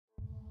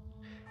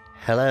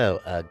Hello,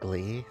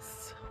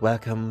 uglies.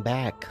 Welcome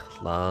back.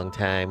 Long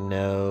time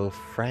no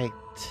fright.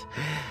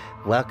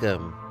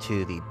 Welcome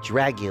to the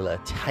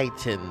Dragula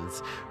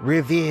Titans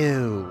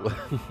review.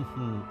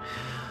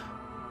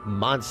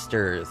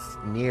 Monsters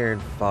near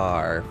and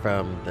far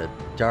from the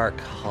dark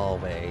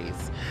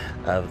hallways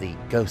of the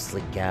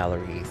ghostly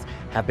galleries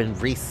have been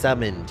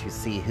resummoned to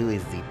see who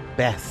is the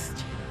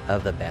best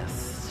of the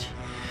best.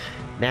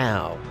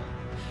 Now,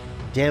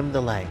 dim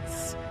the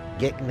lights,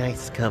 get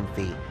nice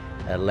comfy,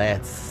 and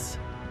let's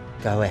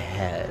go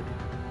ahead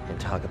and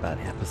talk about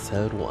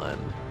episode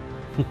 1.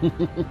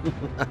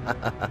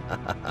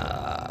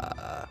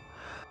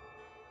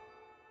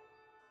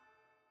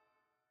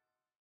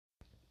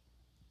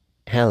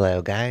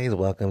 Hello guys,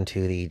 welcome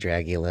to the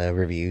Dragula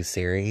review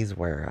series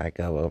where I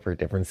go over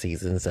different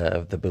seasons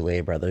of the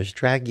Boulet Brothers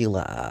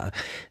Dragula.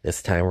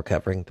 This time we're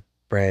covering the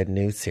brand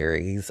new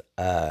series,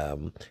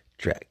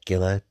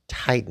 Dragula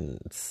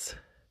Titans.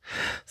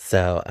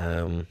 So,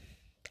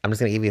 I'm just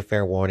gonna give you a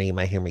fair warning. You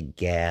might hear me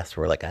gasp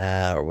or like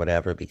or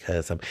whatever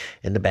because I'm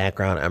in the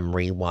background. I'm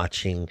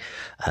rewatching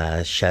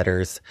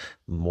Shudder's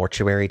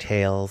Mortuary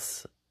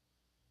Tales,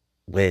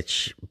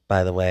 which,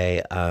 by the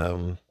way,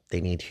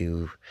 they need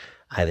to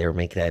either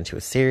make that into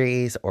a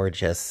series or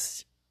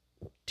just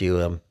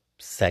do a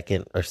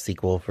second or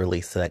sequel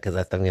release to that because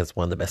I think it's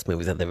one of the best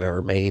movies that they've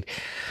ever made,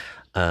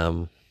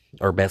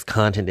 or best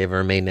content they've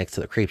ever made next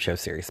to the Creepshow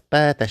series.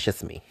 But that's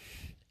just me.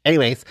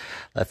 Anyways,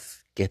 let's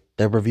get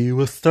the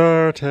review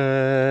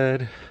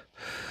started.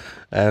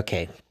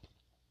 Okay,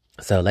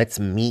 so let's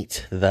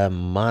meet the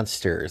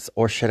monsters,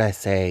 or should I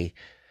say,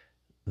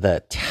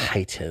 the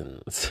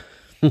Titans.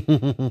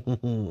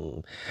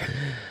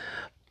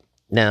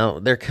 Now,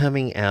 they're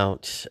coming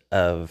out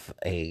of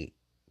a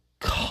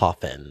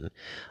coffin.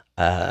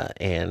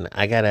 And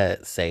I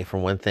gotta say, for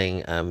one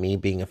thing, me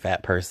being a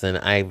fat person,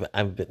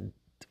 I've been,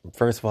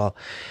 first of all,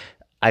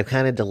 I've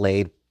kind of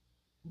delayed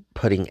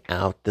putting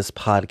out this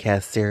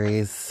podcast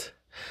series,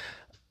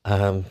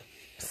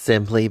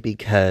 simply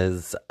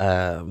because,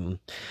 the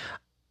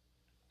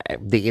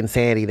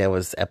insanity that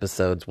was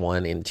episodes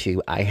 1 and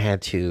 2, I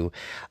had to,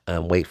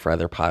 wait for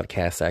other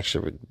podcasts to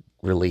actually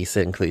release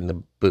it, including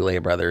the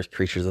Boulet Brothers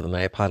Creatures of the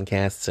Night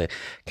podcast, to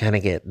kind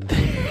of get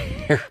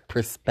their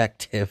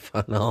perspective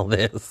on all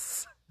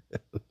this.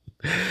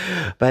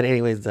 But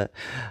anyways,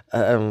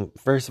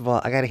 first of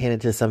all, I gotta hand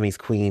it to some of these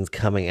queens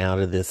coming out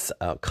of this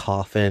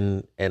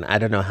coffin, and I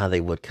don't know how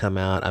they would come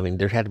out. I mean,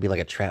 there had to be like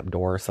a trap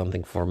door or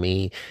something for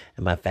me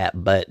and my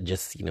fat butt,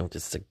 just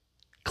to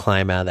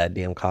climb out of that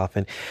damn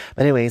coffin.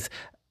 But anyways,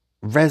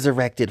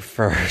 resurrected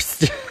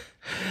first.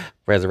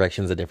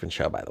 Resurrection's a different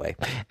show, by the way.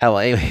 Oh, well,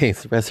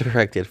 anyways,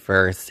 resurrected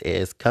first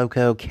is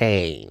Coco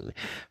Kane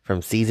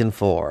from season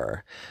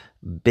 4.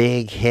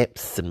 Big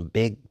hips and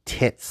big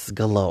tits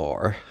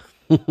galore.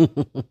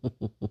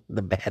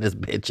 The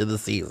baddest bitch of the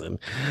season.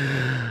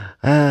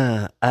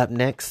 Up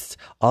next,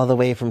 all the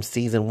way from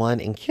season 1,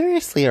 and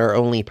curiously our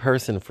only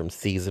person from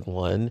season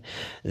 1,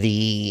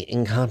 the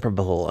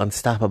incomparable,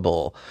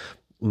 unstoppable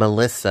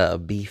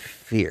Melissa B.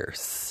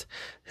 Fierce,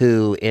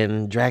 who,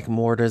 in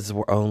Dragmorta's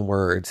own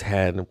words,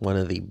 had one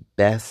of the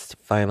best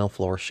final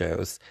floor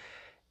shows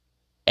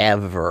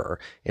ever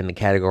in the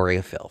category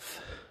of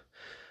filth.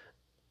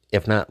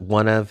 If not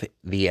one of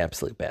the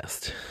absolute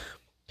best.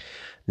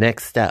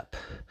 Next up,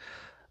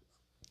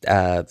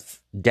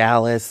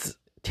 Dallas,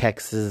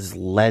 Texas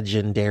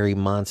legendary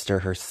monster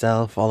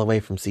herself, all the way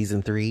from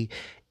season 3,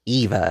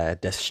 Eva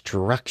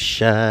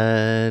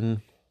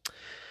Destruction.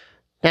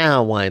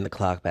 Now wind the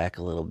clock back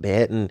a little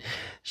bit, and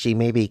she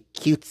may be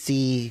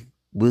cutesy,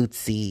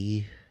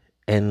 wootsy,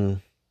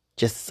 and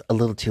just a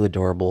little too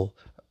adorable,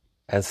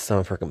 as some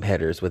of her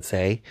competitors would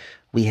say.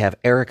 We have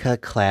Erica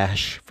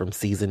Clash from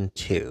season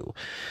 2,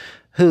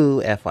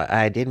 who,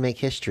 FYI, did make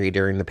history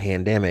during the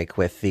pandemic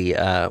with the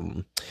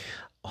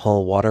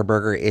whole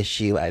Whataburger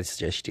issue. I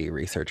suggest you do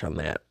research on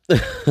that.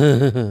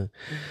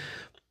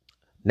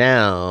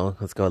 Now,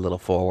 let's go a little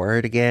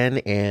forward again,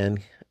 and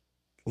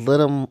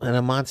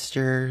a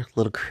monster,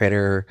 little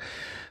critter,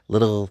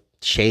 little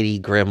shady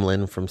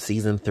gremlin from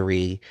season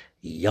 3,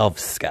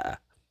 Yovska.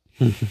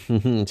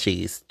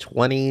 She's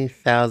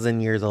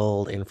 20,000 years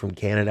old and from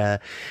Canada,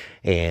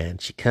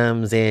 and she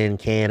comes in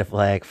Canada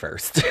flag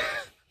first.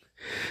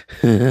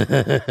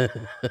 Kind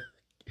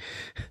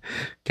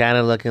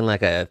of looking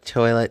like a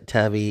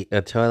Teletubby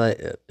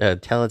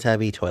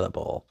toilet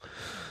bowl.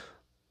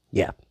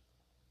 Yeah.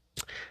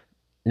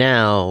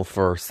 Now,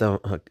 for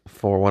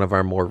one of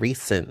our more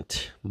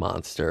recent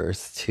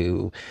monsters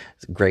to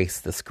grace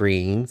the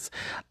screens,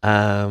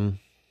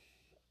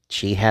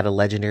 she had a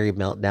legendary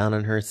meltdown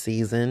in her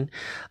season,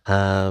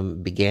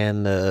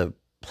 began the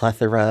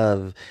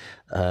plethora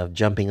of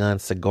jumping on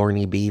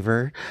Sigourney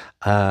Beaver,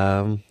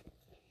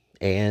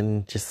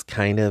 and just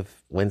kind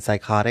of went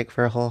psychotic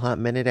for a whole hot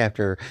minute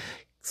after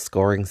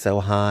scoring so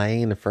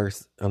high on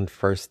the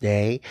first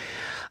day.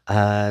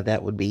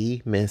 That would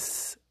be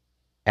Miss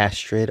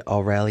Astrid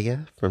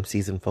Aurelia from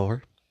season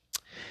 4.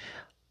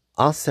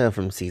 Also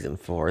from season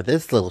 4,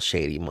 this little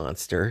shady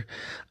monster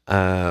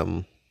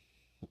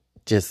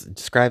just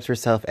describes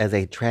herself as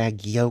a drag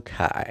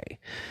yokai.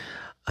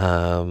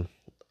 Um,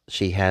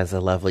 she has a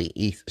lovely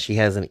East, she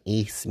has an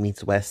East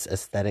meets West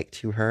aesthetic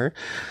to her.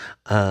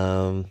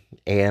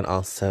 And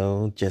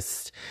also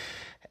just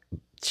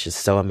she's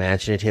so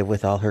imaginative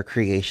with all her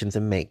creations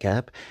and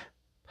makeup.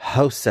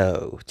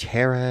 Hoso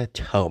Tara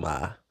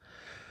Toma.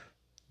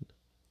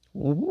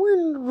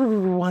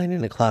 We're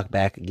winding the clock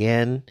back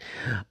again.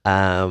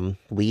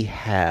 We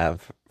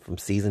have from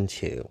season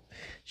 2.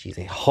 She's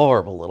a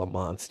horrible little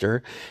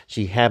monster.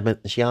 She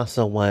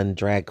also won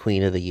Drag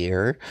Queen of the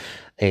Year,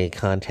 a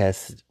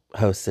contest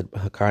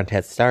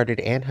started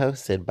and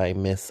hosted by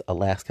Miss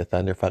Alaska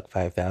Thunderfuck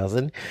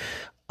 5000.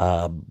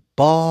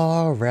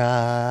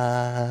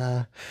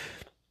 Bora.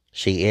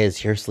 She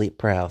is your sleep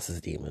paralysis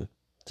demon.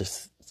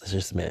 Just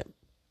a minute.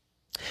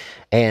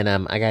 And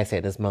I gotta say,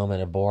 at this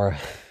moment of Bora,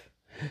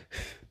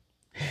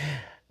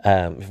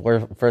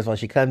 first of all,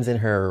 she comes in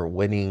her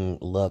winning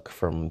look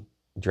from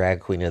Drag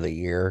Queen of the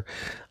Year.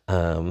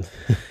 Um,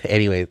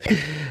 anyways,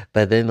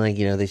 but then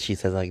that she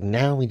says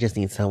now we just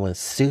need someone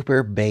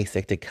super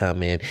basic to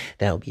come in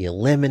that will be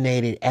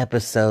eliminated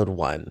episode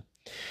 1.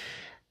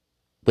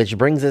 Which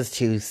brings us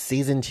to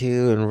season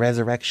 2 and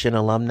Resurrection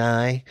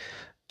alumni,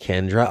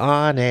 Kendra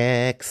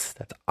Onyx.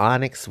 That's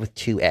Onyx with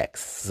 2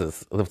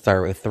 X's.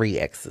 Sorry, with 3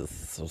 X's.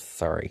 So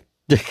sorry.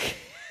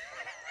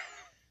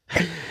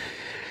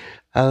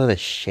 Oh, the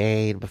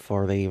shade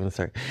before they even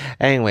start.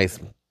 Anyways,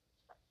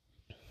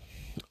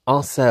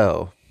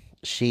 also,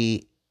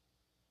 she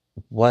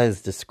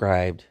was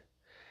described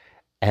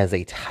as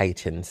a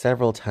titan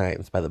several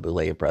times by the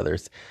Boulay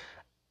brothers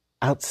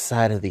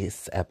outside of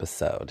this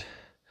episode.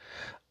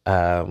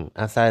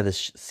 Outside of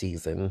this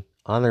season,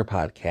 on their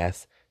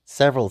podcast,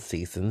 several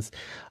seasons,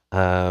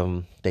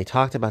 they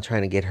talked about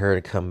trying to get her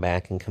to come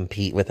back and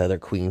compete with other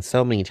queens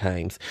so many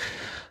times.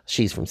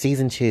 She's from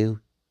season 2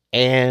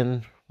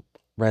 and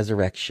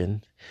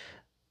Resurrection,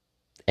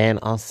 and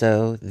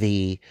also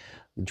the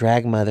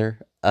drag mother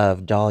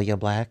of Dahlia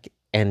Black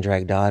and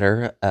drag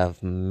daughter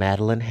of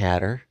Madeline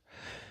Hatter,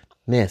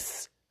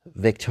 Miss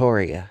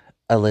Victoria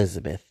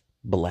Elizabeth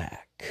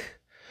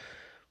Black.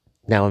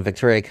 Now, when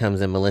Victoria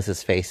comes in,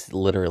 Melissa's face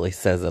literally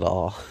says it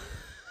all.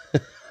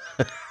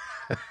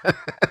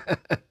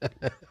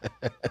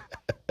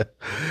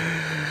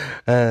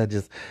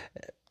 Just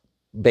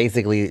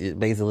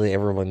basically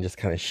everyone just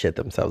kind of shit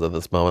themselves at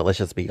this moment. Let's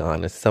just be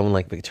honest. Someone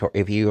like Victoria,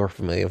 if you are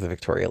familiar with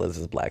Victoria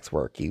Elizabeth Black's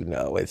work,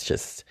 it's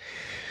just,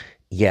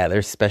 yeah,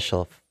 there's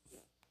special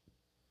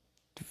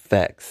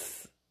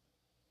effects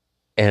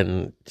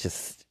and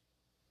just,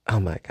 oh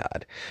my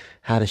God,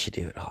 how does she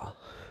do it all?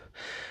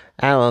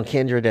 I don't know.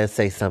 Kendra does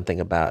say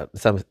something about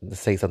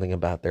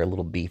their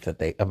little beef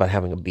about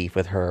having a beef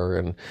with her,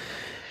 and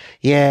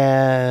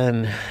yeah,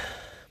 and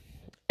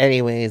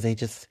anyways, they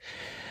just,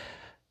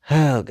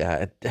 oh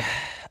God,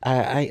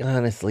 I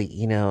honestly,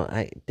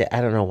 I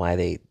don't know why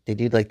they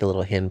do the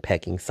little hen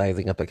pecking,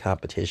 sizing up a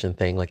competition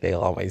thing like they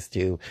always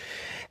do.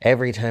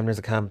 Every time there's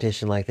a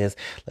competition like this,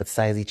 let's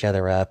size each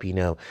other up,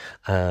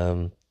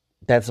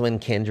 That's when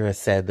Kendra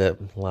said the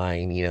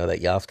line,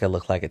 that Yaska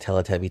looked like a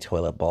Teletubby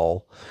toilet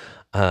bowl.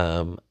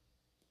 And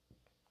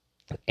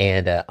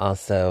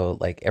also,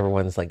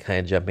 everyone's kind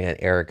of jumping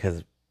at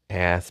Erica's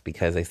ass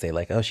because they say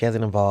oh, she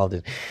hasn't evolved,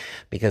 and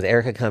because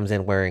Erica comes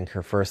in wearing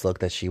her first look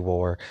that she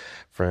wore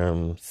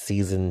from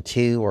season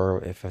 2,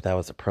 or if that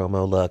was a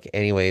promo look,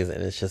 anyways,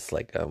 and it's just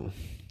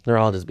they're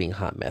all just being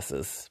hot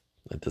messes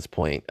at this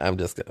point. I'm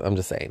just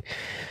saying.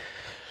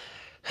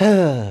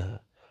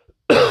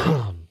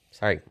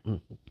 Sorry.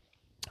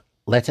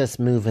 Let us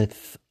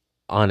move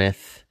on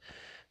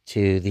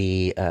to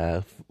the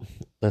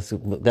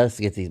let's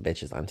get these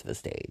bitches onto the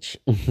stage.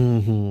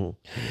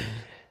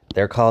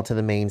 They're called to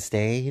the main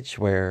stage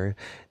where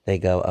they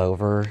go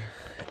over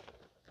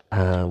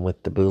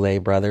with the Boulay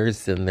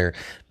brothers and their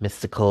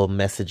mystical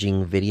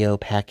messaging video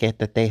packet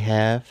that they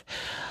have.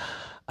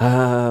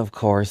 Of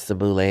course, the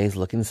Boulay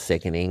looking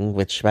sickening,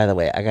 which, by the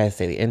way, I gotta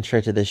say, the intro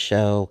to this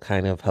show,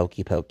 kind of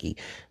hokey pokey,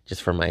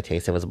 just for my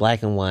taste. It was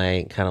black and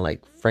white, kind of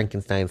like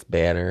Frankenstein's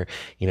banner.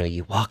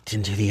 You walked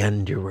into the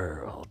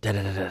underworld. Da,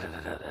 da, da, da,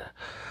 da,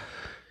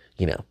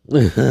 da.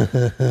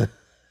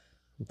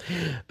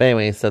 But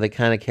anyway, so they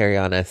kind of carry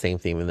on that same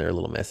theme in their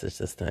little message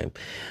this time.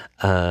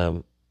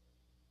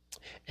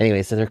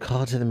 Anyway, so they're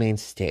called to the main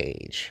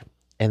stage,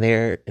 and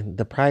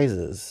the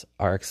prizes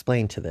are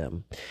explained to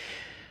them.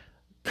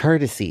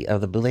 Courtesy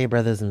of the Boulay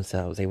brothers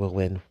themselves, they will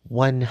win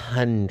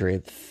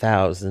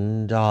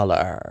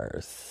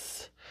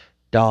 $100,000.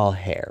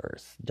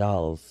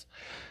 Doll's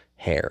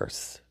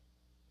hairs.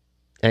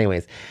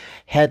 Anyways,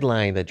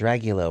 headline the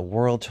Dragula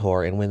World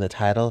Tour and win the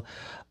title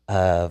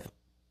of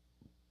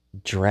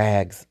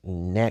Drag's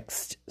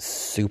next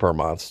super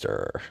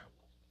monster.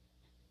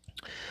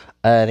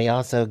 They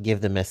also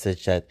give the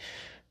message that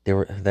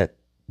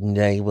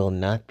they will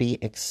not be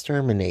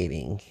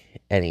exterminating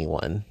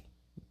anyone,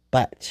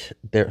 but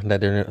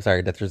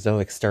that there's no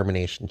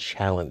extermination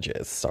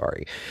challenges.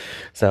 Sorry.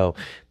 So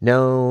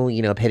no,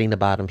 pitting the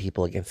bottom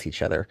people against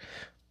each other.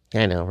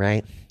 I know,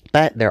 right?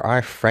 But there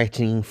are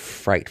frightening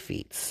fright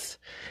feats.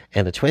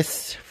 And the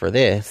twist for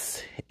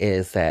this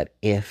is that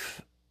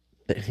if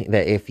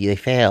they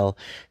fail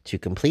to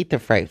complete the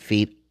fright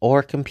feat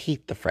or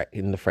compete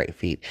in the fright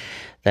feat,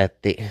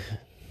 that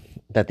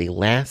the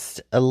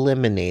last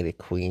eliminated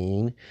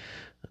queen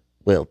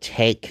will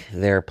take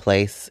their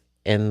place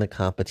in the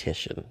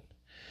competition.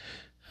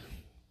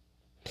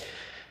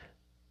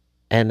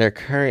 And their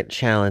current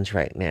challenge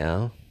right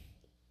now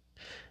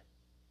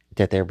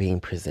that they're being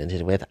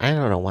presented with, I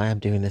don't know why I'm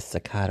doing this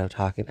staccato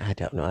talking. I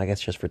don't know. I guess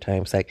just for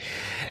time's sake.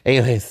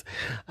 Anyways,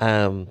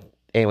 um,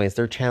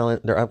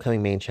 their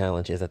upcoming main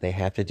challenge is that they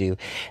have to do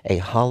a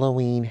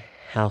Halloween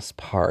house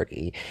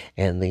party,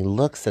 and the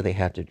looks that they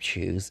have to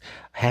choose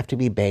have to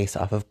be based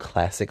off of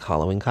classic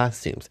Halloween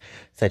costumes,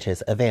 such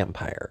as a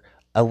vampire,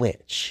 a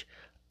witch,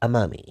 a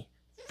mummy,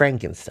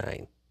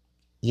 Frankenstein,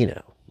 you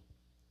know.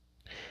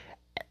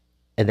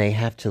 And they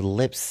have to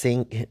lip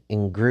sync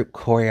in group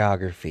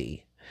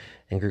choreography,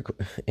 organized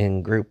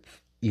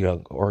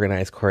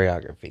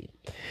choreography.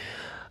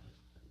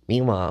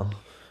 Meanwhile,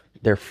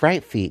 their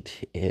fright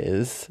feat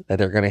is that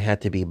they're going to have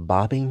to be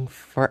bobbing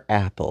for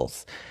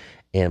apples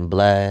in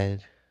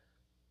blood,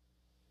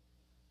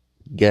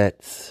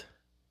 guts,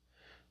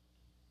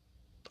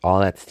 all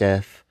that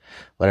stuff.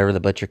 Whatever the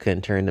butcher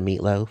couldn't turn to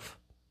meatloaf,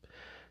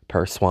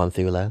 per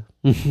Swanthula.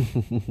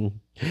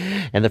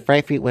 And the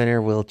fright feat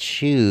winner will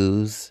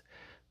choose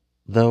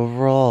the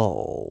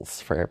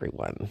roles for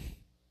everyone.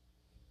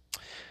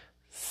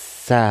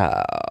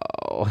 So,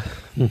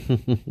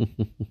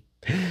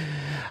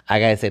 I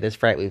gotta say, this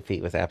fright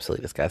feat was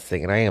absolutely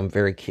disgusting, and I am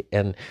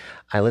and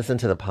I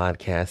listened to the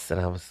podcast,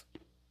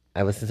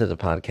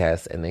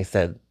 and they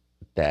said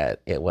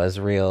that it was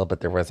real,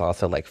 but there was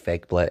also like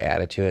fake blood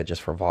added to it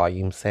just for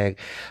volume's sake.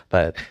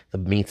 But the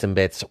meats and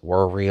bits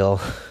were real.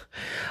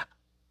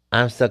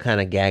 I'm still kind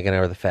of gagging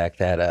over the fact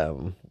that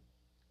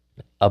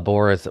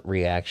Abora's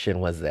reaction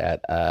was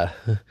that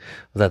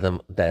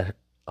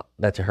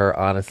that to her,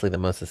 honestly, the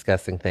most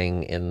disgusting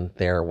thing in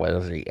there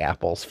was the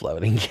apples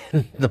floating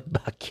in the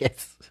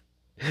buckets.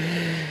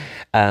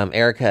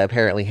 Erica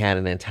apparently had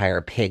an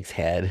entire pig's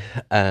head.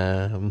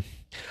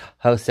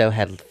 Hoso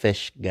had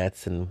fish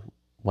guts and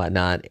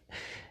whatnot.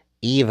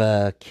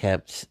 Eva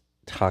kept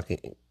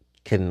talking,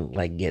 couldn't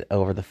like get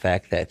over the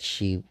fact that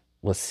she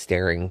was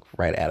staring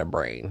right at a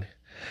brain.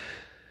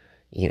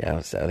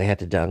 So they had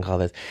to dunk all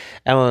this.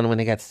 And when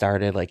they got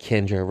started, like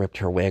Kendra ripped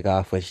her wig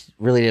off, which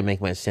really didn't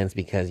make much sense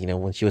because,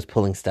 when she was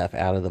pulling stuff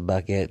out of the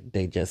bucket,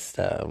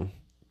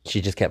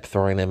 she just kept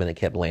throwing them and it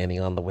kept landing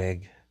on the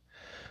wig.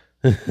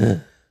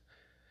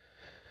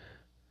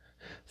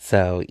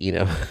 So,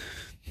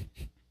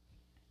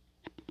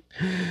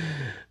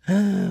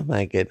 oh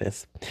my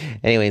goodness.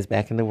 Anyways,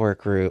 back in the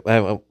work group.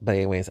 But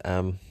anyways,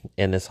 in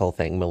this whole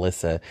thing,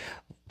 Melissa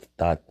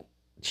thought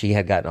she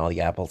had gotten all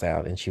the apples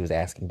out, and she was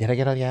asking, did I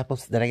get all the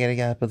apples? Did I get any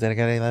apples? Did I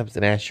get any apples?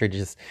 And Asher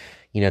just,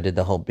 did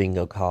the whole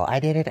bingo call. I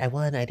did it. I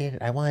won. I did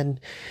it. I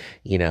won.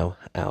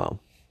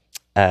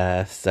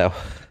 So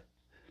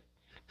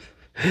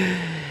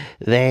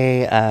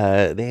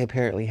they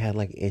apparently had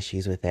like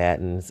issues with that,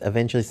 and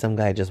eventually some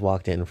guy just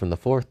walked in from the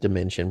fourth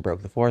dimension,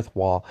 broke the fourth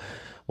wall.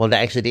 Well, they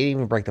actually didn't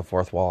even break the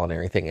fourth wall and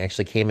everything.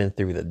 Actually came in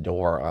through the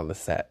door on the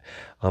set,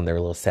 on their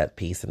little set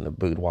piece in the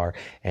boudoir,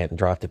 and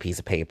dropped a piece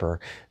of paper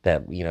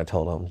that,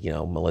 told them,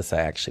 Melissa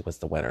actually was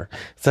the winner.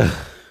 So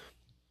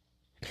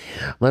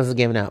Melissa's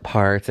giving out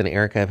parts, and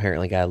Erica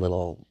apparently got a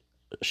little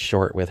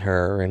short with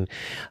her, and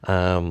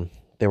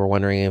they were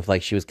wondering if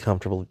like she was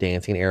comfortable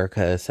dancing.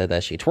 Erica said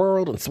that she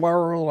twirled and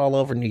swirled all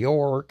over New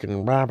York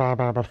and blah blah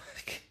blah blah.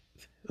 It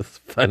was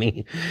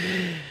funny.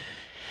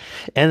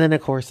 And then, of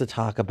course, we'll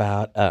talk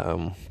about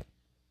the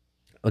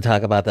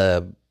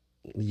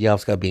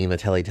Yovska being the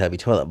Teletubby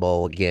toilet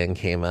bowl again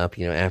came up,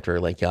 after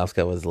like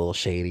Yovska was a little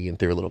shady and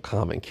threw a little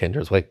comment.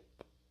 Kendra's like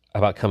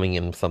about coming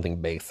in with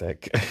something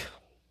basic.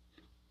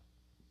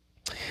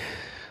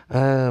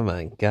 Oh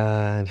my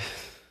God.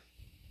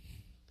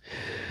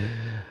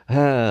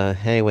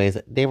 Anyways,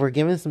 they were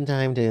given some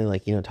time to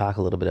like, talk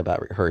a little bit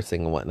about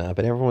rehearsing and whatnot,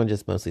 but everyone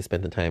just mostly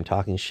spent the time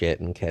talking shit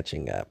and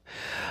catching up.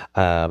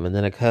 And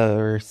then of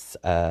course,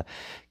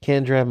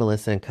 Kendra,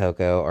 Melissa, and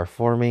Coco are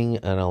forming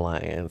an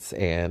alliance,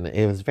 and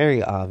it was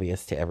very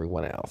obvious to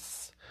everyone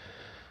else.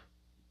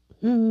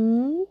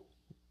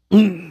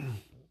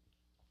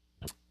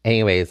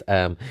 Anyways,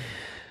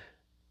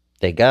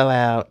 they go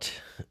out.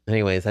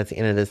 Anyways, that's the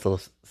end of this little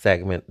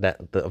segment,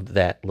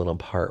 that little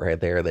part right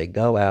there. They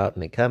go out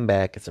and they come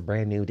back. It's a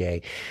brand new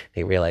day.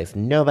 They realize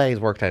nobody's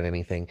worked on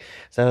anything,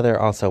 so they're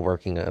also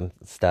working on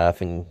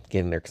stuff and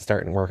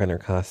starting to work on their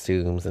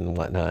costumes and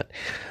whatnot.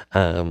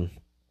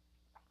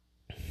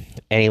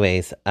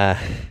 Anyways,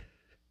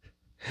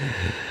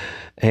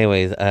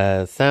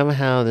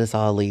 somehow this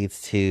all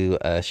leads to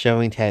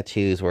showing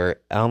tattoos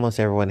where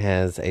almost everyone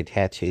has a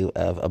tattoo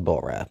of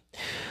Abora.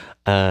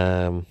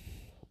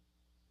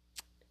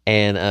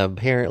 And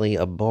apparently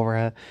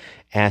Abora,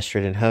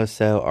 Astrid, and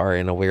Hoso are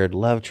in a weird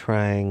love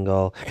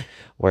triangle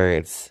where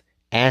it's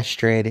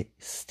Astrid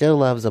still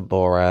loves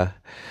Abora,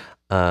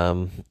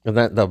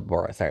 Not the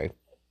Bora, sorry.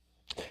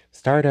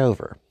 Start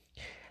over.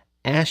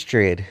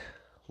 Astrid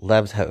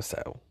loves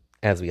Hoso.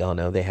 As we all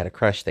know, they had a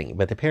crush thing,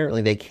 but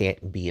apparently they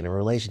can't be in a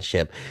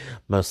relationship,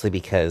 mostly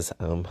because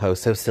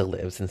Hoso still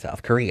lives in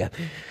South Korea,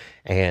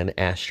 and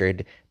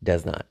Astrid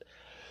does not.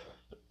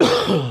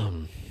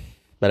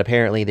 But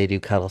apparently they do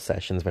cuddle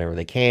sessions whenever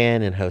they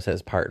can, and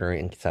Hoso's partner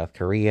in South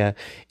Korea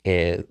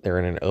they're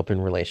in an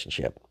open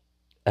relationship.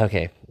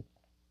 Okay.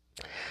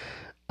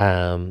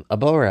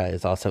 Abora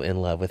is also in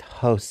love with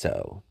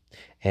Hoso,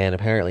 and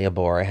apparently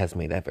Abora has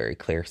made that very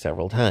clear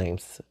several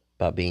times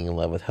about being in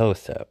love with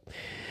Hoso.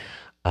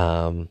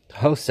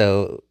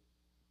 Hoso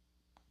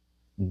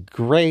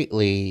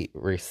greatly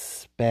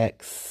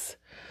respects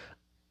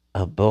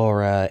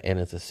Abora and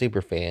is a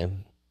super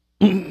fan.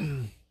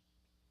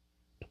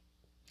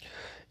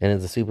 And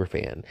is a super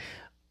fan,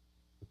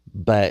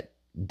 but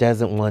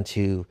doesn't want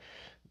to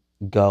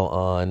go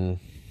on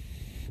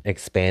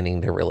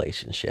expanding the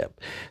relationship.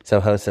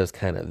 So Hoso's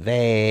kind of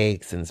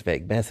vague, sends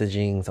vague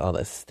messagings, all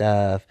this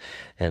stuff,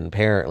 and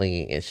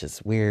apparently it's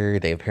just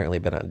weird. They've apparently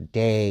been on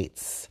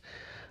dates.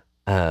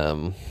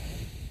 Yeah,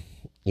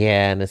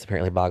 and this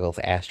apparently boggles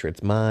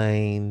Astrid's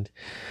mind.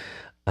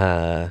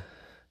 Uh,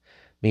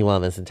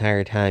 Meanwhile, this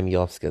entire time,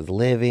 Yovska's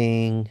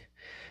living.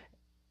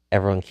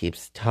 Everyone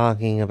keeps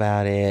talking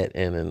about it,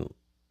 and then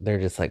they're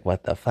just like,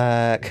 what the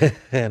fuck?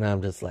 And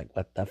I'm just like,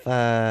 what the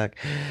fuck?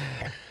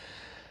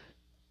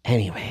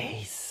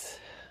 Anyways.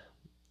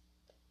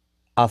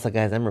 Also,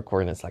 guys, I'm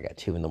recording this like at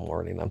 2 in the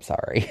morning. I'm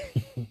sorry.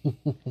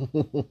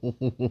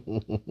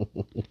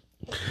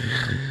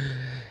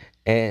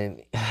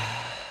 And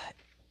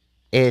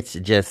it's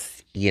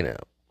just, yeah.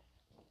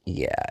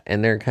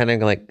 And they're kind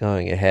of like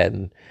going ahead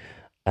and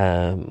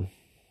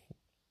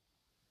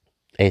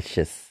it's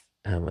just,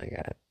 oh my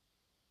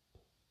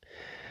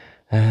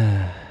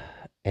God.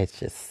 It's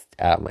just,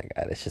 oh my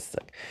God. It's just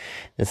like,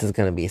 this is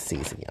going to be a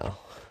season, y'all.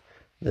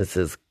 This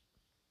is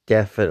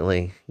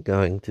definitely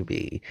going to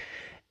be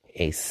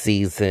a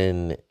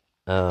season.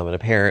 And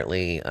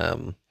apparently,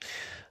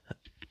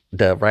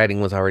 the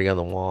writing was already on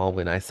the wall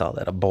when I saw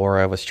that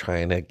Abora was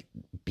trying to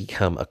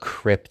become a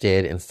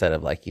cryptid instead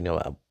of like,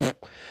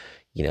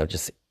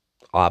 just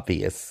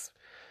obvious,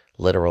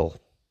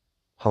 literal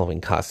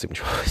Halloween costume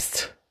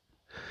choice.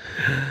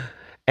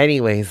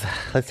 Anyways,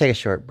 let's take a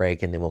short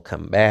break and then we'll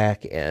come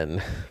back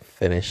and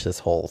finish this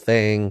whole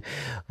thing.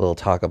 We'll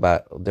talk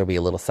about, there'll be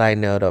a little side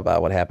note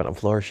about what happened on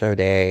floor show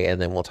day,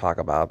 and then we'll talk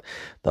about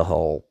the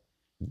whole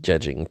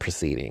judging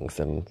proceedings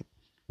and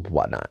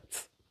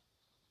whatnots.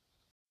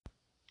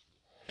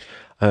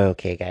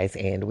 Okay, guys,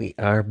 and we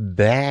are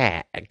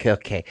back.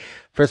 Okay,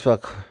 first of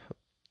all,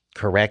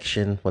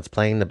 correction. What's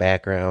playing in the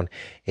background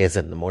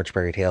isn't the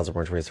Mortuary Tales or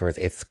Mortuary Stories.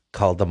 It's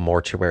called the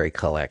Mortuary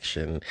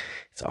Collection.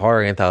 It's a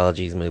horror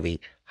anthologies movie.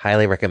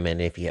 Highly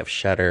recommend it if you have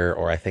Shudder,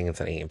 or I think it's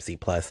an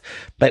AMC Plus.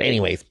 But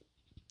anyways,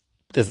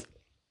 this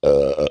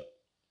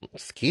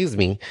excuse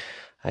me,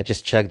 I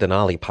just chugged an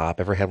Olipop.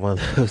 Ever had one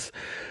of those?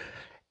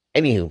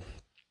 Anywho,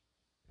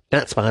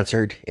 not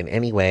sponsored in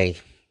any way.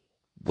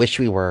 Wish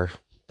we were,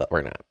 but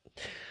we're not.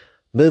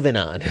 Moving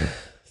on.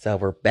 So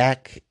we're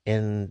back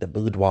in the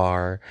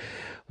boudoir.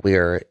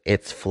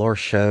 It's floor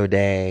show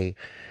day,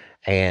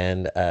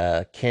 and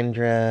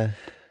Kendra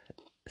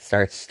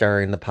starts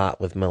stirring the pot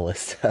with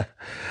Melissa.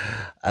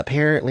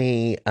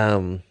 Apparently,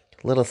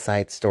 little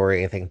side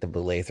story. I believe the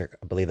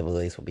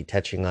Boulets will be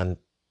touching on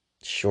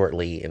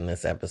shortly in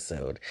this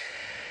episode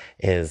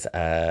is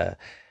that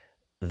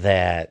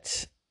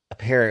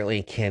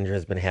apparently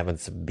Kendra's been having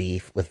some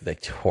beef with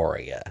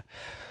Victoria.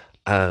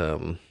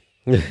 But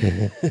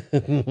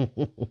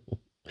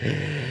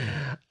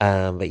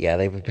yeah,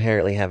 they've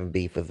apparently having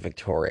beef with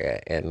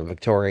Victoria, and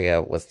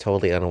Victoria was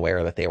totally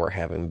unaware that they were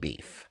having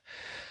beef.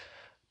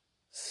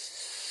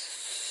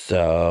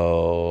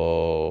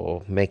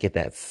 So makes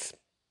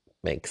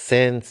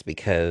sense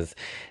because,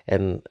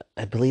 and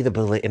I believe the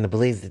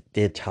Bullies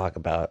did talk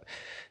about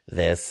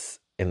this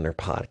in their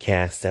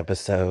podcast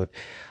episode,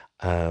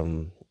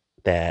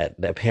 that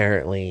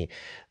apparently,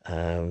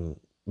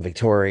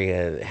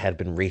 Victoria had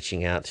been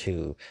reaching out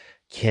to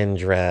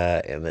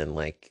Kendra, and then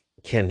like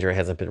Kendra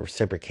hasn't been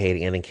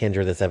reciprocating. And then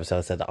Kendra this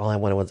episode said that all I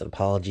wanted was an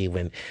apology,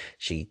 when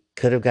she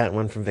could have gotten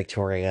one from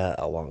Victoria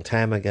a long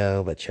time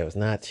ago, but chose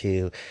not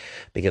to,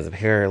 because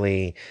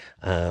apparently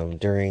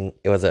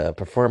it was a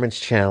performance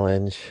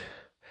challenge.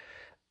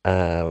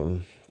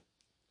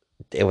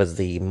 It was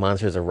the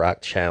Monsters of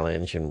Rock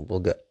challenge, and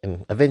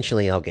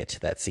eventually I'll get to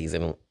that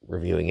season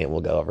reviewing it.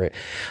 We'll go over it,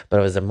 but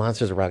it was a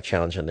Monsters of Rock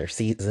challenge in their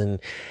season,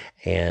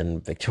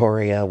 and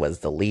Victoria was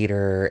the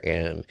leader,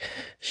 and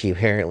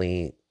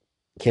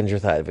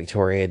Kendra thought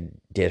Victoria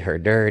did her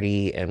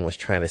dirty and was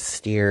trying to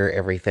steer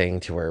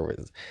everything to where it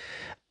was,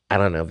 I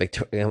don't know,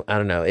 Victoria, I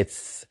don't know,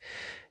 it's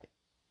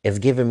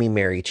giving me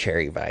Mary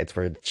Cherry vibes,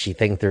 where she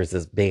thinks there's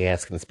this big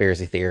ass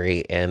conspiracy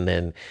theory, and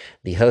then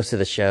the hosts of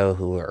the show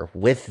who are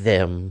with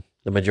them,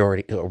 the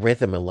majority who are with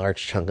them a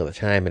large chunk of the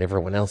time, and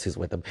everyone else who's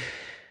with them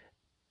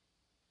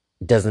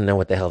doesn't know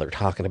what the hell they're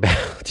talking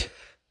about.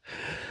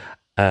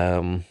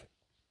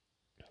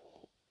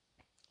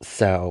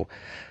 So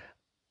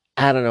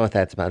I don't know what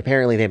that's about.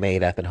 Apparently they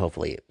made up, and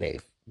hopefully they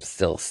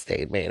still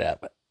stayed made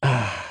up.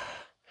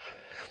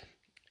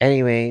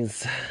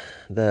 Anyways,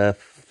 the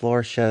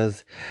floor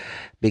show's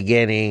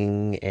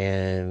beginning,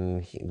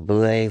 and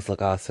Blaze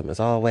look awesome as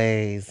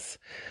always.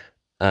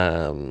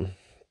 Um,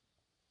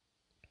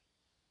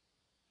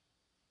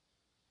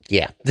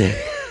 yeah.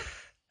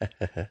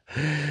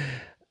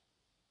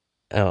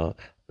 Oh,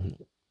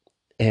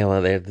 yeah,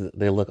 well,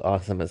 they look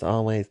awesome as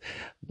always,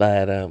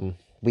 but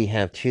we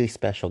have two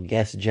special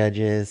guest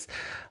judges,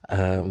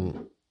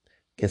 um,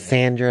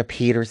 Cassandra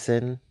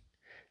Peterson,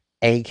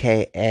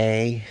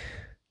 aka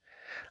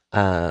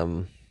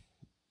um,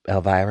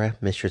 Elvira,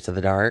 Mistress of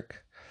the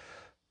Dark.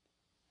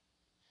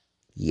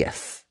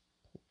 Yes,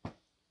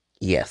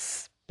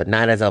 yes, but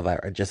not as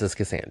Elvira, just as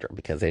Cassandra,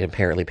 because they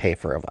apparently pay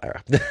for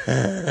Elvira.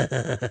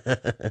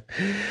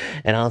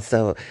 And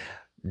also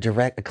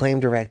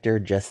acclaimed director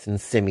Justin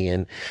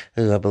Simeon,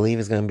 who I believe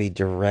is going to be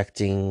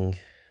directing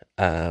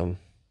um,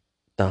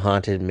 the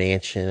Haunted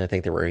Mansion. I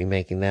think they were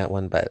remaking that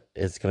one, but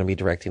is going to be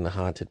directing the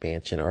Haunted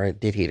Mansion, or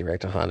did he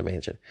direct a Haunted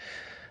Mansion?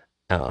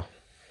 Oh,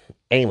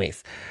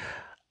 anyways,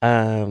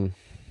 um,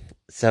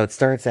 so it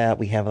starts out,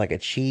 we have like a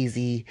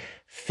cheesy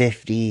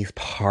 50s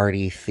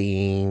party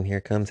theme. Here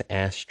comes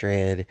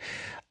Astrid,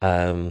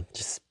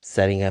 just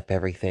setting up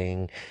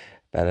everything.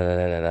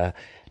 Da-da-da-da-da.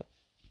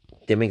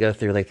 Then we go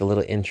through like the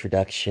little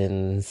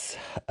introductions.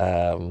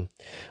 Um,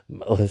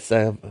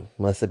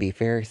 Melissa B.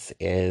 Fierce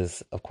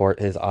is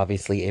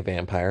obviously a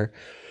vampire.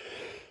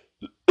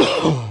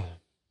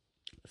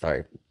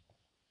 Sorry.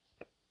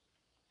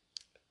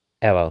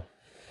 Ella,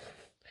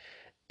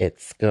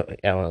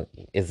 Ella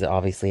is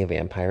obviously a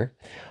vampire.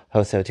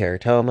 Hoso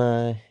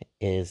Teratoma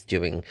is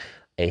doing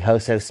a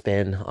Hoso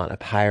spin on a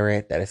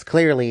pirate that is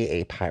clearly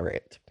a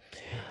pirate.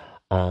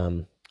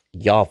 Um,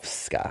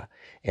 Yovska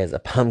is a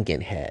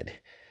pumpkin head,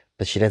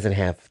 but she doesn't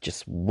have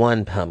just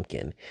one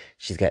pumpkin.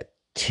 She's got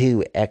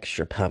two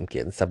extra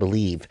pumpkins, I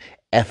believe,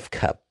 F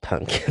cup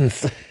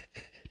pumpkins.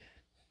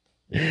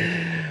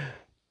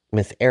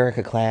 Miss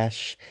Erica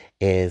Clash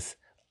is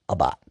a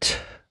bot.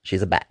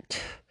 She's a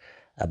bat.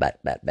 A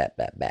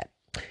bat.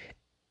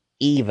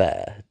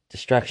 Eva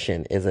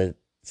Destruction is a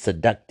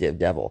seductive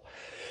devil.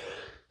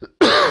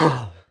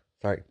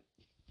 Sorry.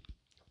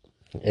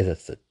 Is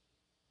a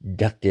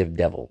seductive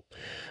devil.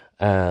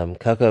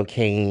 Coco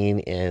Kane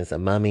is a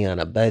mummy on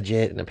a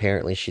budget, and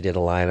apparently she did a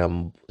line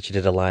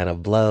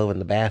of blow in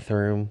the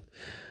bathroom.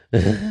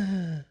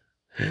 uh,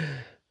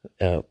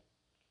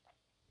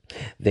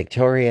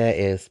 Victoria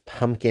is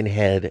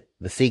Pumpkinhead,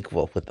 the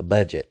sequel with the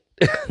budget,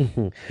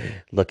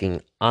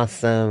 looking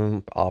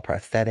awesome, all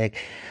prosthetic.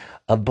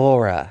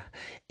 Abora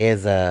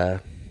is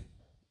a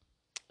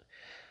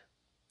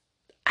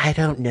I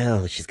don't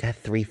know. She's got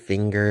three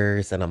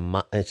fingers and a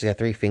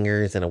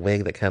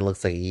wig that kind of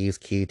looks like a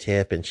used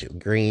Q-tip, and she's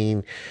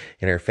green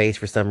in her face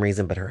for some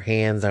reason, but her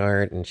hands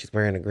aren't, and she's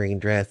wearing a green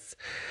dress.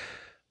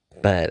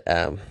 But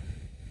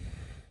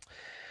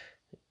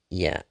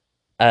yeah.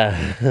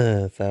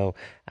 So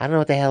I don't know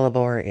what the hell a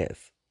boar is.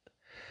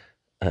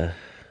 Uh,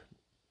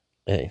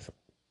 anyways,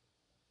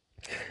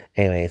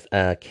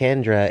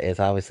 Kendra is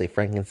obviously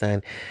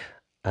Frankenstein.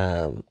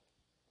 Um,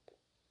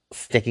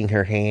 sticking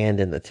her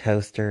hand in the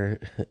toaster,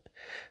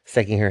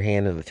 sticking her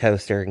hand in the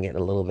toaster and getting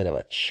a little bit of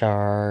a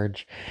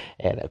charge.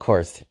 And of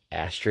course,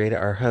 Astrid,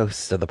 our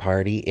host of the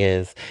party,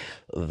 is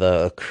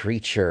the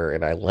creature,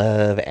 and I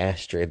love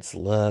Astrid's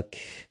look.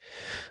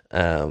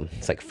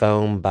 It's like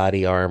foam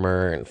body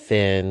armor and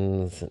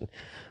fins and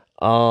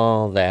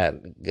all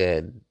that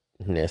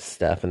goodness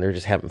stuff, and they're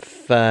just having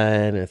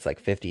fun. It's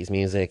like 50s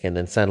music, and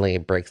then suddenly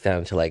it breaks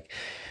down to like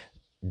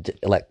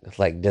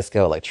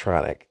disco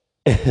electronic.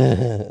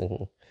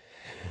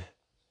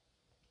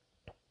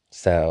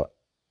 So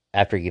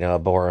after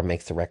Bora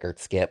makes the record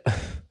skip.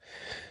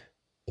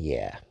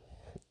 Yeah,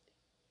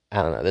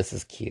 I don't know. This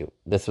is cute.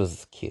 This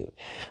was cute,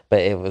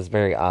 but it was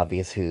very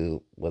obvious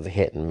who was a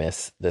hit and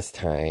miss this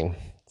time.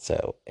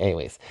 So,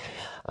 anyways,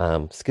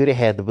 scoot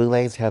ahead. The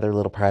Boulets have their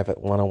little private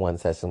one-on-one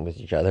session with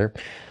each other,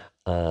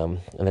 and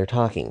they're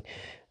talking.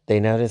 They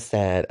notice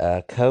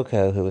that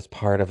Coco, who was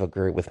part of a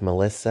group with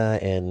Melissa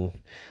and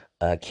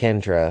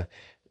Kendra,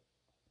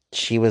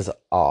 she was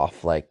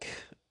off. Like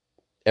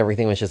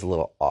everything was just a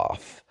little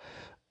off.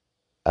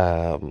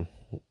 Um,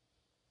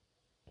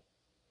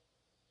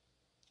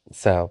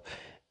 so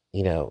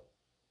you know,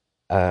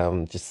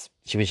 just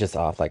she was just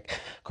off. Like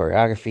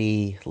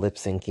choreography, lip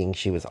syncing,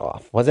 she was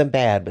off. Wasn't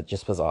bad, but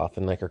just was off.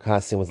 And like her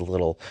costume was a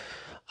little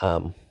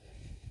um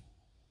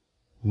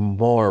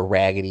more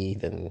raggedy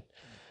than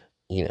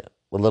you know,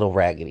 a little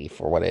raggedy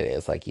for what it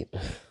is. If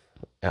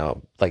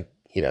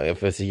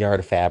it was a yard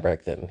of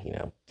fabric, then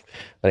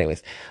But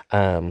anyways,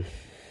 um,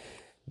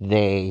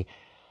 they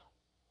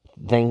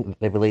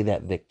they believe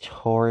that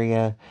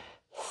Victoria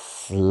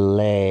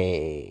Slade.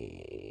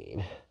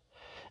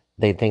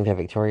 They think that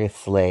Victoria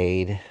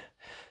Slade.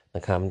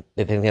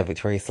 They think that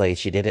Victoria Slade.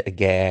 She did a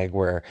gag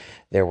where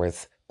there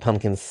was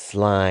pumpkin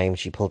slime.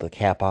 She pulled the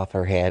cap off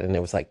her head, and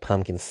it was like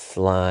pumpkin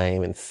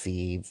slime and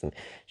seeds, and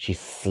she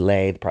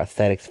slayed the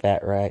prosthetics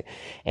fat right.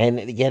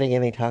 And yet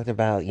again, they talked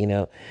about,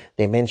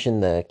 they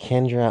mentioned the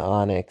Kendra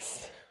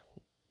Onyx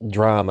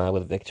drama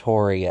with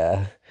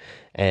Victoria,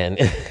 and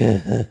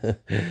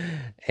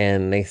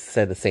and they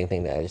said the same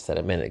thing that I just said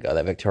a minute ago,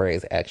 that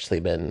Victoria's actually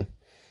been,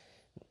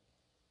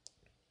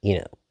 you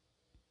know,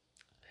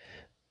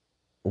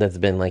 that's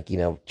been like,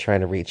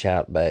 trying to reach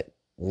out, but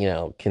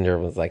Kendra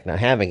was like not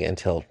having it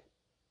until,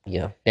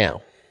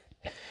 now.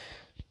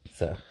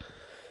 So,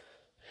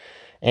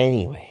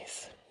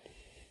 anyways,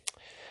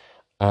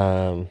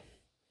 um,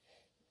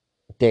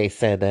 they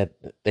said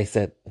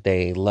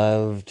they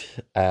loved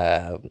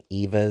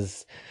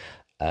Eva's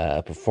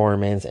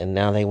performance, and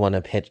now they want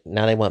to pitch.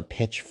 Now they want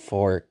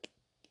pitchfork.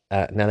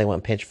 Now they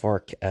want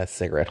pitchfork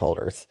cigarette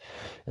holders,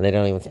 and they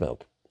don't even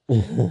smoke.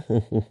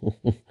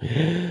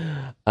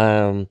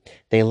 um,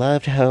 they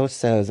loved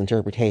Hoso's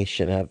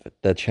interpretation of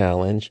the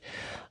challenge.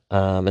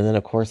 And then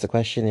of course the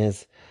question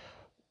is,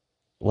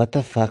 what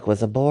the fuck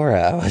was a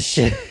Bora?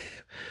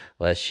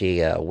 Was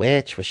she a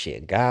witch? Was she a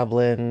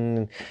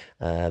goblin?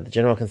 The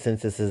general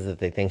consensus is that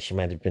they think she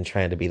might have been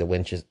trying to be the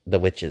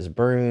witch's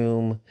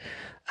broom.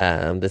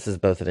 This is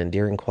both an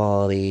endearing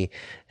quality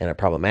and a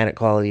problematic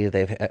quality.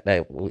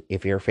 That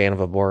if you're a fan of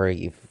a Bora,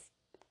 you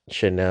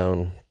should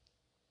know,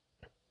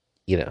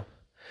 you know.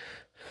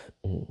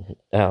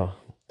 Oh,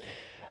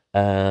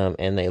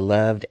 and they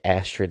loved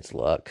Astrid's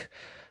look.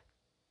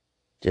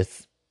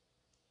 Just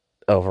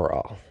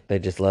overall, they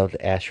just loved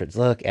Astrid's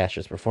look,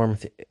 Astrid's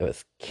performance. It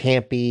was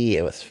campy.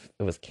 It was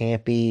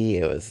campy.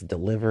 It was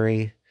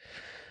delivery.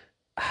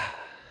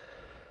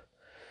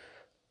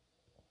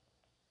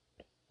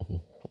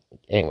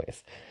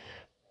 Anyways,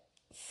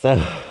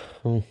 so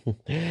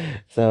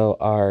so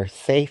our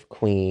safe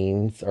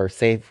queens or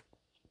safe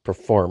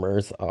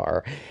performers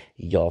are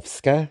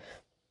Yovska,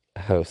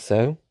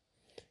 Hoso,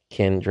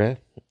 Kendra,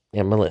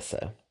 and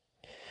Melissa.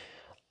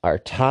 Our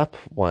top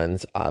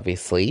ones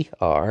obviously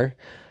are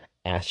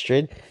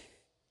Astrid,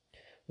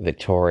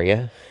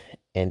 Victoria,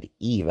 and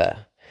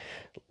Eva,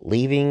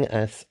 leaving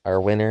us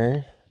our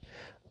winner,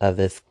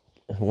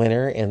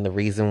 and the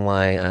reason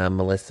why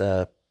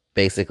Melissa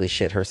basically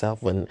shit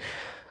herself uh,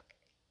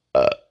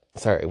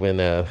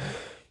 when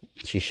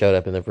she showed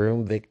up in the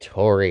room,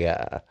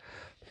 Victoria.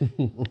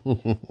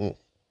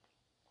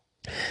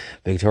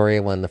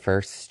 Victoria won the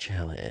first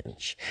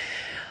challenge.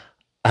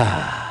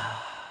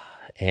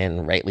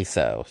 And rightly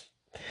so.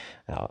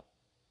 Now,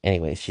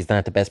 anyway, she's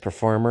not the best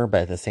performer,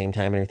 but at the same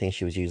time, everything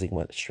she was using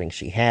what strength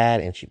she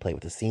had, and she played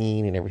with the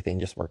scene, and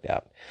everything just worked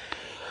out.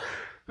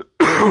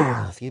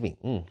 Excuse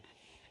me.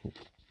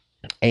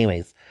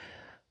 Anyways,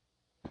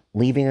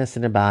 leaving us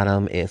in the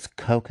bottom is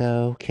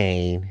Coco,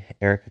 Kane,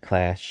 Erica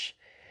Clash,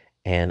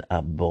 and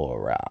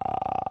Abora.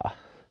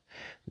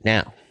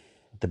 Now,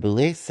 the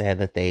Boulets said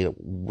that they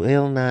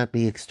will not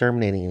be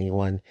exterminating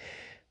anyone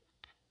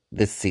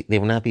they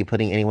will not be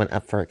putting anyone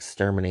up for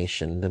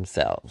extermination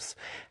themselves.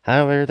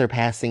 However, they're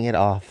passing it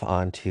off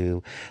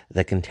onto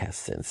the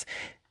contestants,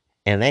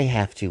 and they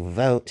have to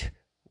vote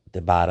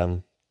the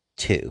bottom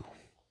two.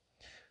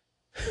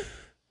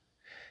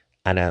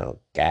 I know,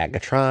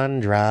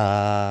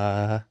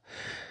 Gagatrondra.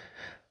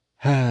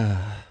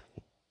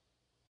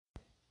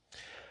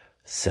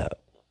 So,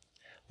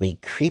 we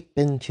creep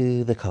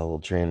into the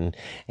cauldron,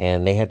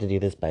 and they have to do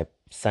this by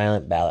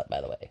silent ballot,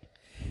 by the way.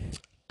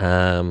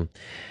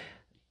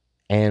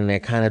 And they're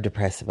kind of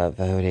depressed about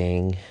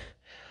voting.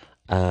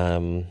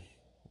 Um,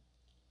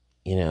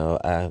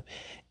 Eva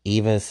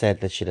said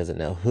that she doesn't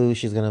know who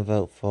she's going to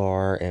vote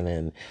for, and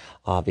then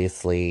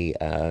obviously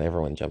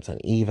everyone jumps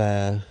on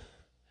Eva.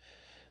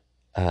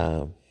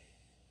 Um,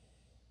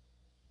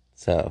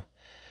 so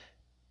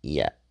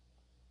yeah.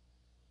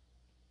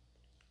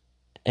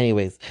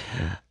 Anyways,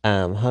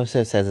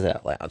 Hoso says it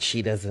out loud.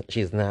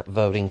 She's not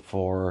voting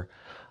for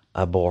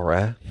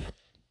Abora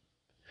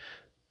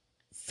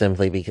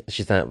simply because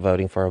she's not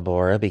voting for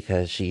Abora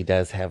because she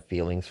does have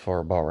feelings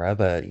for Abora,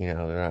 but they're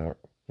not,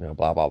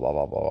 blah blah blah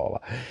blah blah blah.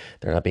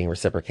 They're not being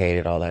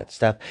reciprocated, all that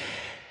stuff.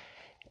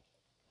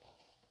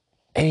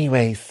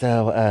 Anyway,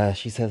 so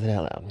she says it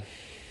out loud.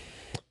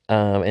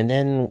 And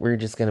then we're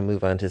just gonna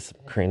move on to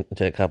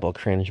to a couple of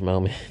cringe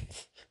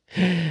moments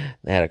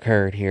that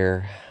occurred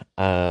here.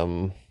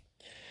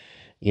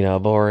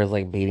 Bora is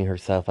like beating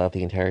herself up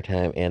the entire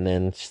time, and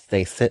then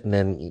they sit, and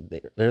then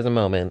there's a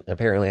moment.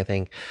 Apparently, I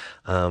think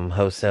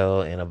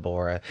Hoso and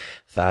Abora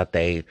thought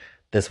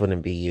this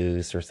wouldn't be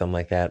used or something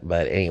like that.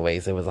 But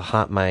anyways, it was a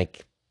hot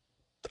mic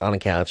on a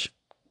couch.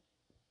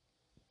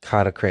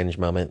 Caught a cringe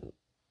moment.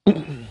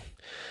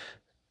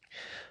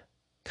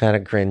 Caught a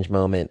cringe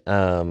moment.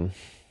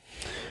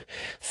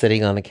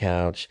 Sitting on the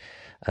couch,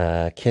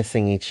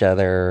 kissing each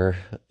other,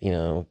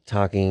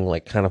 talking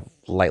like kind of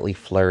lightly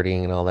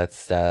flirting and all that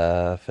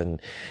stuff.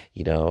 And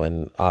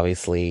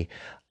obviously,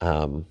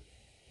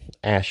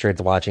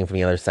 Astrid's watching from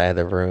the other side of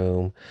the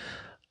room.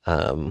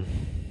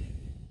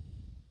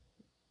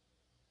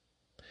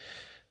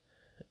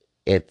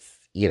 It's,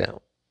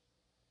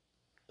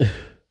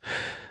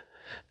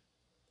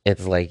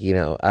 It's like,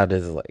 I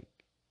just like,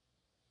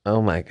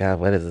 oh my God,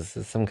 what is this? Is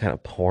this some kind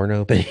of porn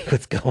opening?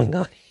 What's going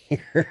on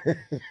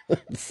here?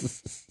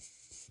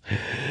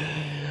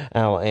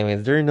 Oh,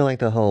 anyways, during like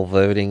the whole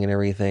voting and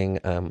everything,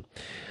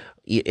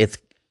 it's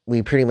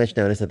we pretty much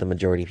noticed that the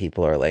majority of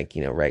people are like,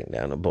 writing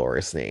down a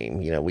Boris name.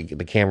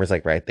 The camera's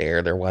like right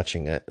there. They're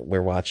watching it.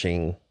 We're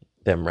watching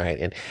them, right?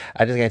 And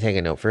I just gotta take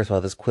a note. First of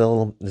all, this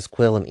quill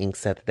and ink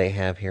set that they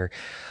have here,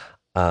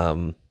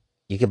 um,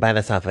 you can buy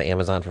this off of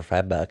Amazon for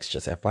 $5,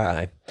 just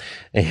FYI.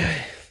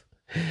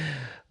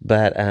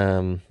 But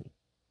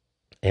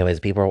anyways,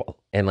 people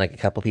and like a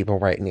couple people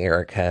writing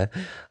Erica,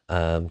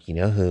 you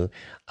know who,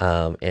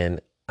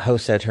 and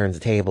Hosta turns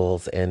the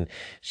tables and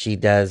she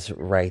does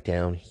write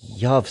down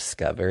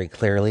Yovska very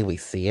clearly. We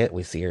see it.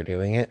 We see her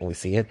doing it. And we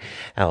see it.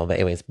 But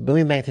anyways,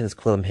 moving back to this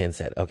Quillum pin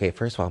set. Okay,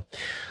 first of all,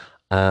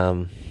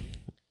 um,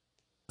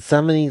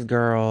 some of these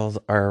girls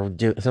are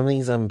some of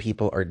these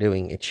people are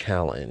doing a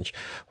challenge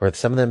where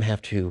some of them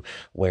have to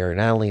wear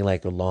not only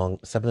like some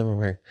of them are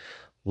wearing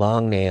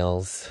long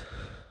nails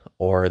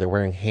or they're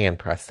wearing hand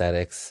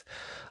prosthetics.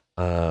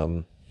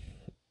 Um,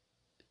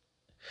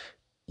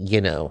 you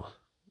know,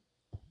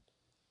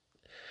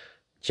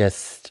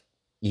 just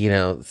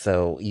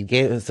so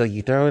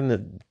you throw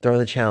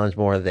the challenge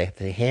more. They have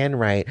to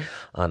handwrite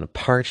on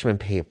parchment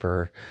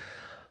paper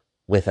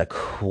with a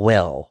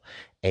quill.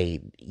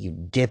 You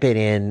dip it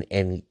in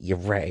and you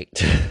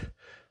write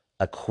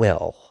a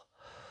quill.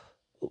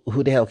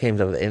 Who the hell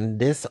came up with it? And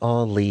this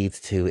all leads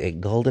to a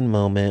golden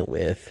moment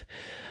with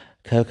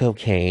Coco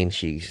Kane.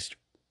 She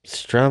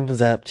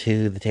strums up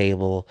to the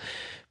table,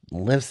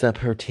 lifts up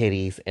her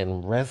titties,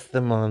 and rests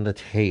them on the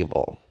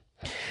table.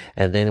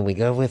 And then we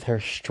go with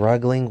her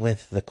struggling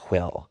with the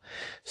quill,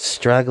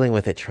 struggling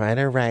with it, trying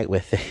to write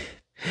with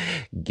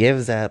it,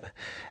 gives up,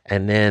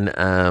 and then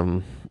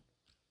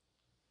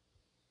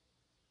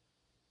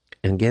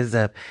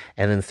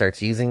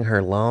starts using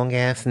her long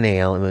ass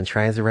nail and then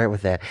tries to write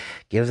with that,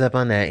 gives up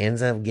on that,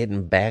 ends up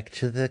getting back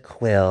to the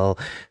quill,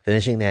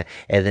 finishing that,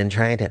 and then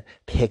trying to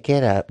pick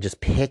it up, just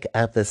pick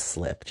up the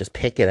slip, just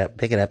pick it up,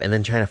 and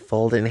then trying to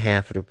fold it in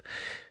half to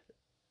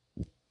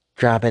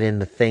drop it in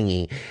the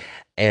thingy,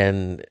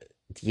 and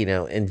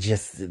and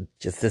just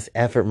this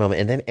effort moment,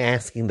 and then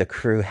asking the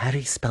crew, how do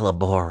you spell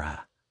Abora?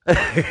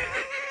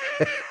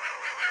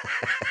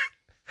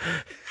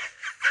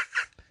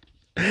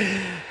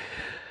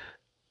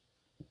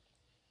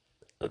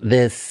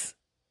 This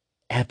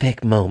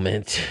epic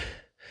moment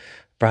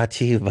brought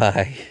to you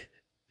by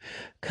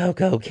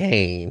Coco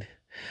Kane.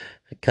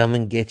 Come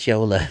and get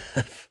your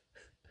love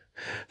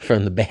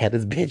from the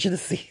baddest bitch of the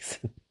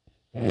season.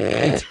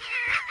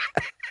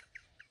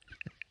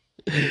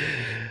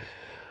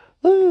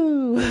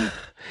 Woo.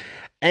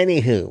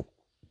 Anywho,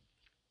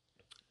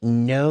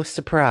 no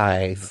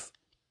surprise,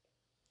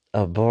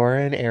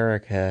 Abora and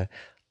Erica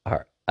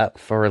are up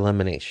for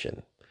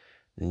elimination.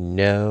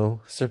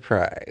 No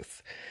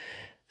surprise.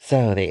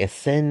 So they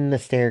ascend the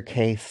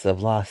staircase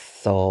of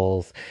lost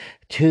souls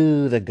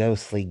to the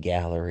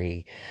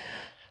gallery.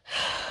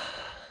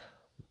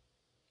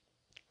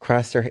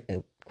 Cross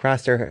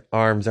their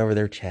arms over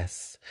their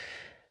chests.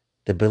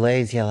 The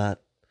boulets yell out,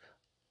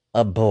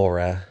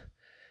 Abora.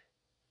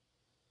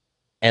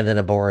 And then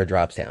Abora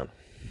drops down.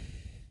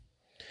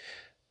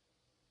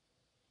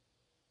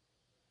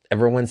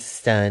 Everyone's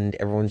stunned.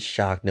 Everyone's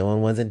shocked. No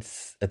one wasn't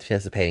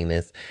anticipating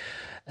this.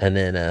 And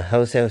then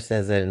Hoso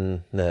says it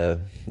in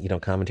the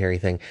commentary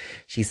thing.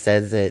 She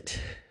says it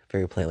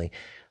very plainly.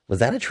 Was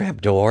that a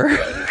trap door?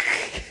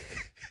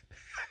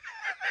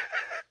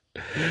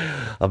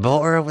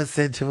 Abora was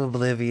sent to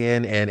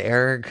oblivion, and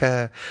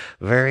Erica,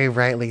 very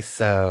rightly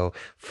so,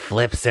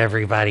 flips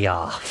everybody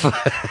off.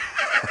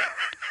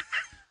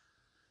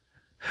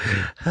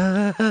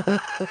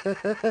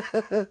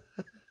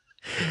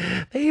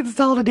 They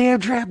installed a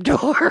damn trap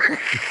door.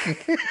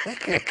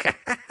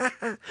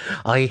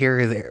 All you hear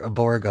is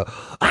Abora go,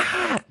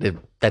 ah!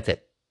 That's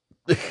it.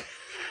 The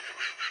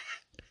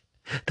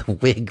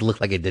wig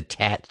looked like it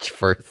detached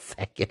for a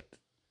second.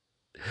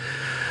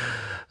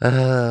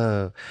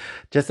 Oh,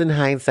 just in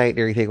hindsight and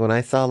everything, when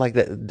I saw like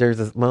that, there's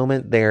this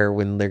moment there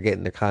when they're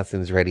getting their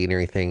costumes ready and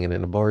everything, and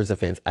in Abora's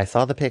defense, I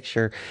saw the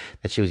picture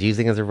that she was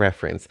using as a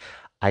reference.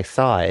 I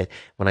saw it.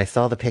 When I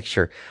saw the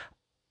picture,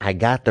 I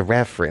got the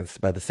reference,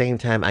 but at the same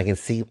time, I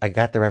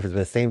got the reference, but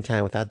at the same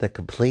time, without the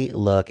complete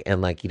look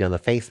and like, the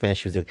face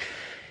mask she was doing,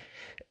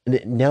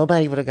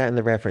 nobody would have gotten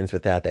the reference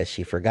without that.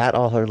 She forgot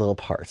all her little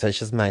parts. That's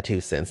just my 2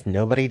 cents.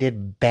 Nobody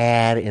did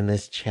bad in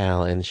this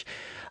challenge.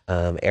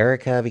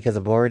 Erica, because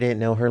Abora didn't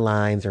know her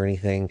lines or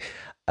anything,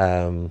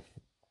 um,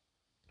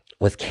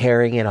 was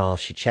carrying it all.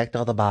 She checked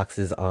all the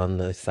boxes on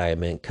the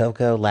assignment.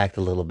 Coco lacked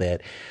a little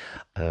bit.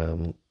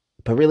 Um,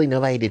 but really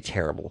nobody did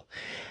terrible.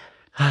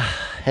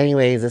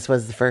 Anyways, this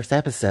was the first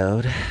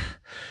episode.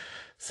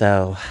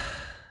 So,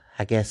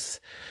 I guess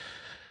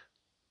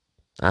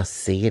I'll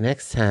see you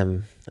next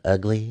time,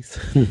 uglies.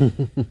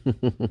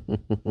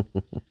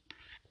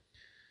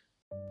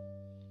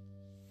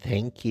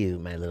 Thank you,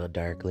 my little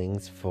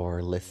darklings,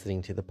 for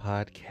listening to the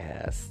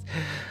podcast.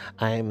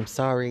 I'm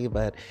sorry,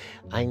 but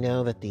I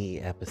know that the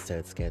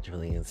episode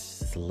scheduling is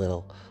just a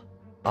little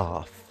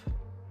off,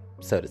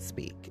 so to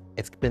speak.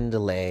 It's been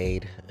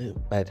delayed.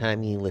 By the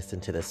time you listen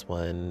to this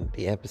one,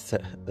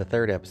 the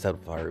third episode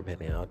have already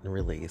been out and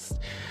released.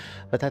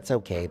 But that's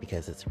okay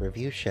because it's a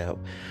review show.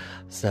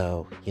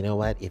 So, you know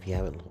what? If you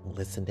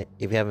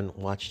haven't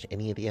watched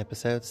any of the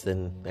episodes,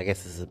 then I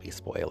guess this will be a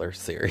spoiler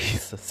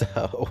series.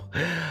 So,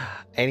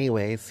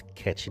 anyways,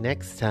 catch you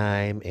next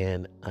time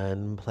and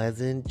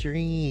unpleasant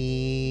dreams.